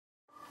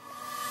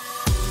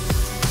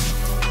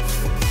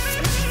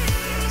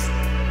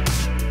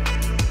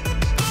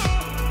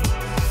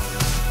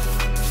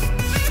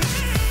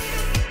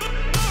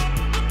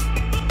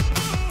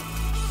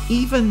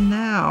even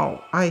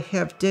now, I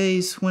have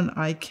days when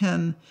I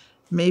can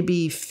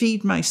maybe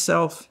feed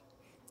myself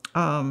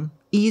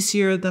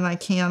easier than I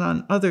can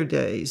on other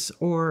days,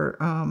 or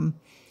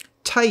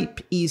type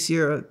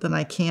easier than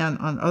I can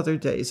on other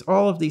days.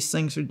 All of these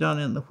things are done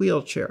in the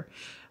wheelchair.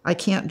 I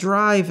can't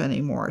drive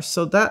anymore.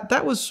 So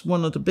that was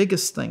one of the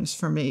biggest things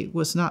for me,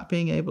 was not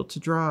being able to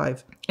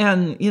drive.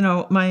 And, you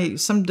know,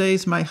 some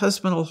days my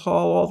husband will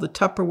haul all the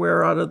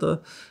Tupperware out of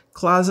the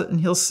closet and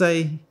he'll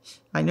say,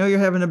 I know you're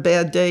having a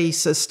bad day. He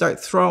says,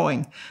 start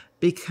throwing,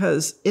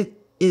 because it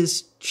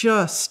is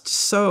just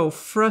so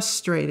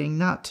frustrating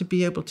not to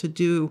be able to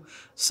do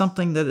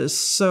something that is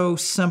so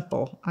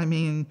simple. I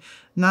mean,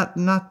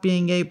 not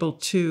being able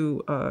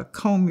to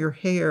comb your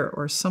hair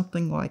or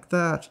something like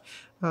that.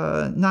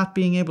 Not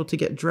being able to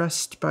get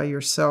dressed by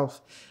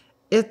yourself.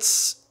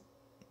 It's,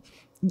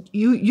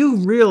 you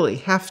really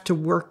have to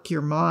work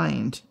your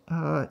mind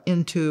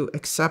into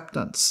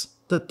acceptance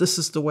that this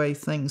is the way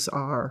things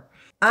are.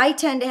 I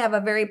tend to have a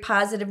very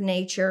positive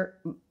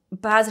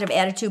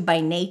attitude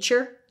by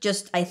nature.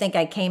 Just, I think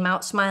I came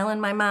out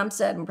smiling, my mom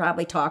said, and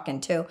probably talking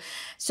too.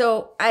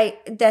 So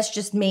that's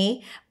just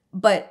me.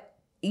 But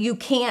you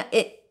can't,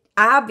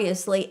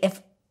 obviously,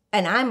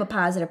 and I'm a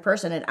positive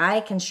person and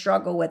I can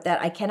struggle with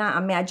that. I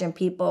cannot imagine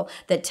people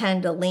that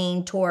tend to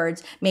lean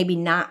towards maybe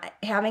not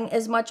having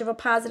as much of a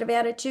positive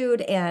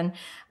attitude. And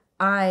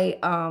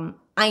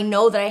I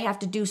know that I have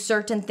to do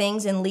certain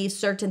things and leave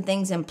certain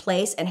things in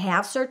place and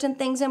have certain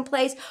things in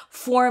place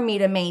for me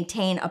to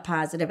maintain a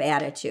positive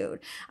attitude.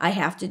 I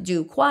have to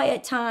do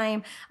quiet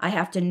time. I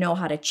have to know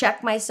how to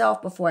check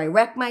myself before I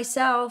wreck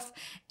myself,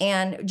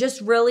 and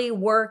just really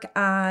work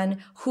on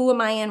who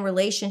am I in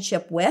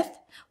relationship with?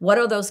 What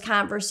are those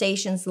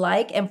conversations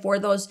like? And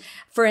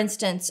for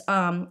instance,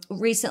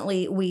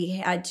 recently we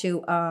had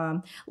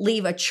to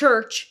leave a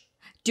church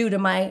due to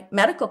my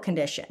medical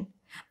condition.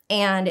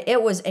 And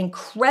it was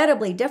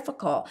incredibly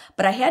difficult,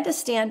 but I had to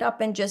stand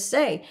up and just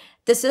say,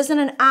 this isn't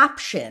an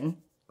option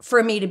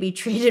for me to be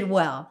treated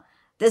well.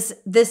 This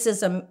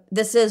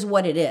is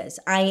what it is.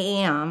 I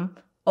am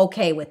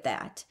okay with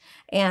that.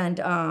 And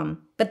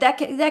but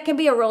that can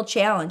be a real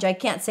challenge. I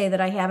can't say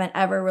that I haven't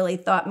ever really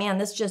thought, man,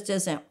 this just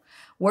isn't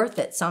worth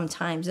it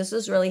sometimes. This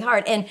is really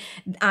hard. And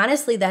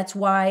honestly, that's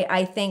why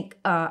I think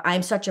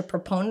I'm such a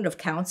proponent of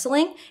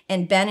counseling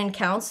and been in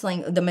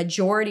counseling the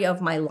majority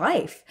of my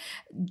life,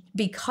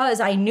 because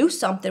I knew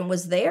something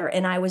was there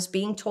and I was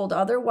being told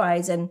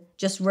otherwise, and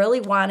just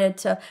really wanted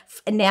to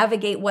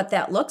navigate what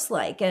that looks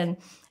like. And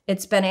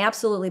it's been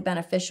absolutely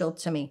beneficial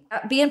to me.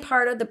 Being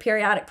part of the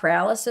Periodic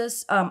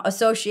Paralysis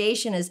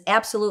Association has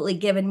absolutely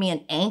given me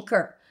an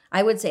anchor.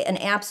 I would say an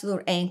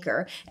absolute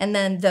anchor. And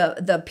then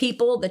the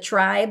people, the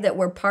tribe that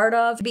we're part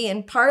of,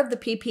 being part of the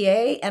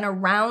PPA and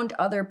around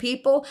other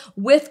people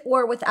with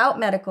or without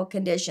medical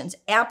conditions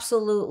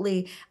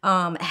absolutely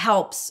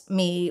helps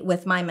me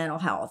with my mental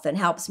health and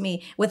helps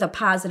me with a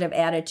positive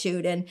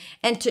attitude and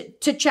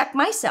to check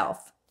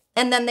myself.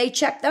 And then they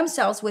check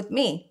themselves with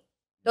me.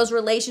 Those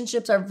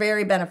relationships are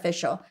very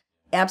beneficial.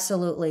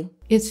 Absolutely.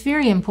 It's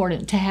very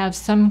important to have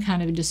some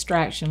kind of a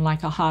distraction,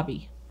 like a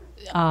hobby.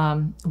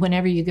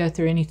 Whenever you go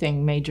through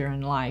anything major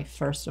in life,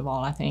 first of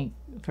all, I think,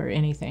 for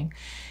anything.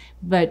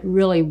 But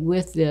really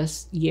with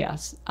this,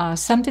 yes,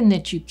 something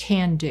that you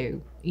can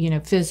do,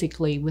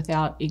 physically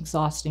without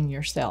exhausting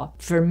yourself.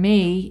 For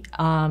me,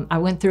 I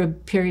went through a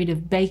period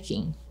of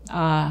baking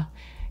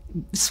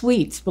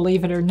sweets,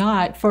 believe it or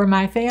not, for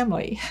my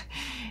family.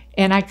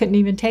 And I couldn't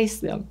even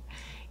taste them.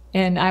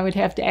 And I would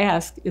have to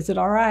ask, is it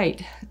all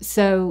right?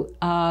 So,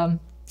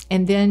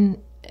 and then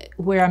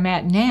where I'm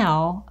at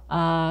now,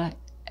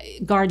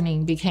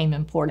 gardening became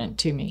important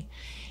to me.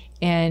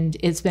 And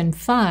it's been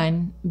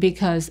fun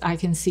because I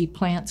can see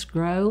plants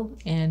grow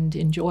and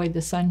enjoy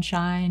the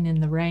sunshine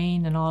and the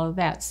rain and all of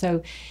that.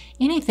 So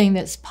anything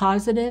that's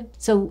positive.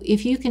 So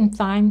if you can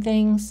find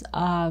things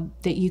that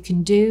you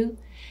can do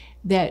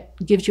that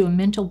gives you a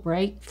mental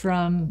break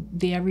from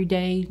the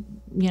everyday,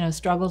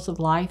 struggles of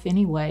life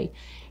anyway,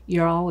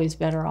 you're always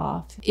better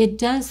off. It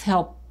does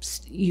help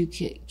you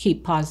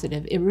keep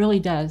positive. It really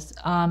does,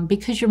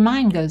 because your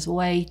mind goes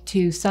away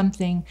to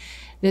something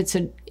that's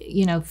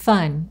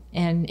fun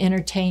and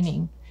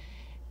entertaining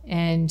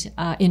and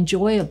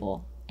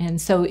enjoyable, and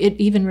so it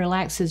even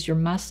relaxes your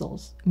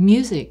muscles.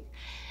 Music.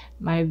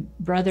 My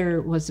brother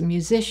was a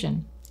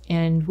musician,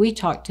 and we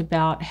talked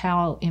about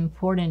how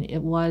important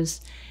it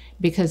was,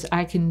 because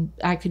I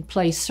could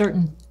play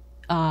certain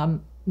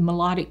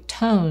melodic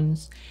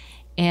tones,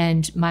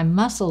 and my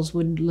muscles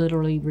would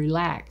literally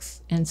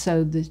relax. And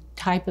so the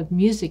type of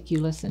music you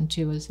listen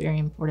to is very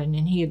important.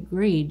 And he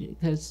agreed,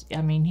 because,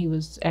 he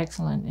was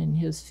excellent in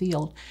his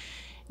field.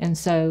 And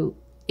so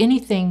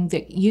anything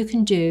that you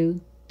can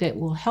do that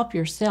will help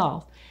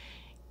yourself,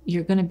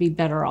 you're going to be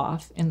better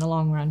off in the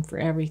long run for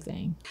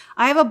everything.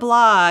 I have a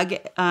blog.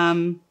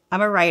 I'm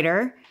a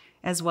writer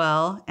as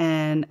well,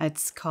 and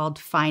it's called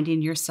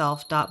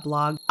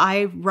findingyourself.blog.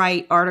 I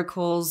write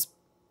articles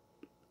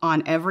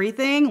on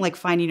everything, like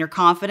finding your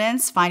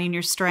confidence, finding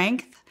your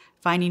strength,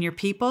 finding your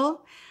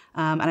people.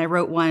 And I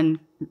wrote one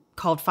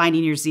called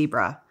Finding Your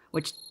Zebra,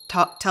 which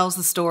tells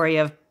the story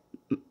of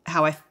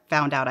how I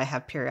found out I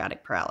have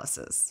periodic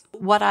paralysis.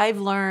 What I've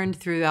learned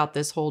throughout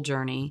this whole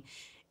journey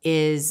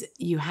is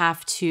you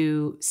have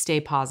to stay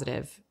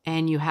positive,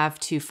 and you have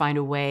to find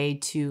a way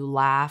to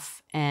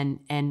laugh and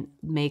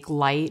make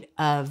light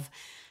of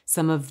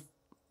some of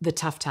the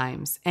tough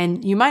times.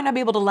 And you might not be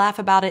able to laugh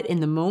about it in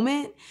the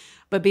moment,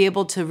 but be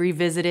able to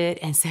revisit it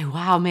and say,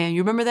 wow, man,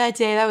 you remember that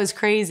day? That was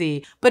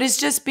crazy. But it's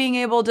just being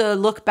able to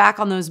look back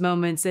on those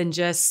moments and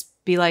just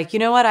be like, you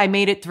know what? I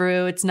made it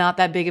through. It's not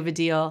that big of a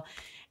deal.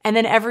 And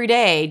then every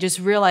day just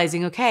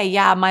realizing, okay,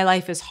 yeah, my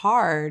life is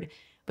hard,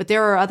 but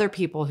there are other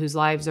people whose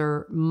lives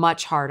are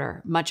much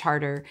harder.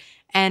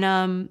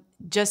 And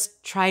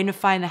just trying to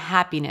find the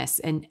happiness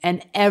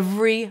in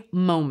every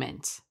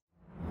moment.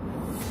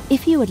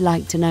 If you would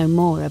like to know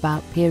more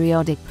about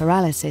periodic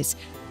paralysis,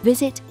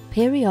 visit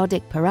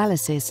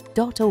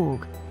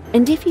periodicparalysis.org.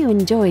 And if you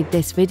enjoyed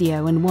this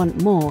video and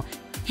want more,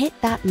 hit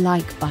that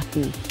like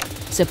button,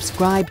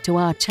 subscribe to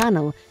our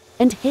channel,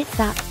 and hit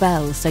that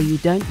bell so you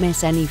don't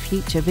miss any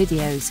future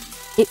videos.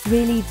 It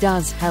really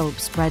does help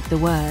spread the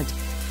word.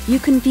 You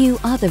can view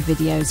other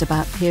videos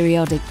about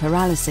periodic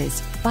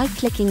paralysis by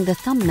clicking the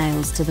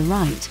thumbnails to the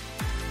right.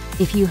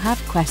 If you have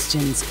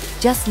questions,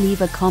 just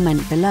leave a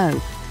comment below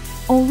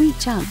or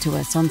reach out to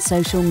us on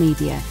social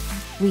media.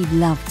 We'd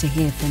love to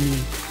hear from you.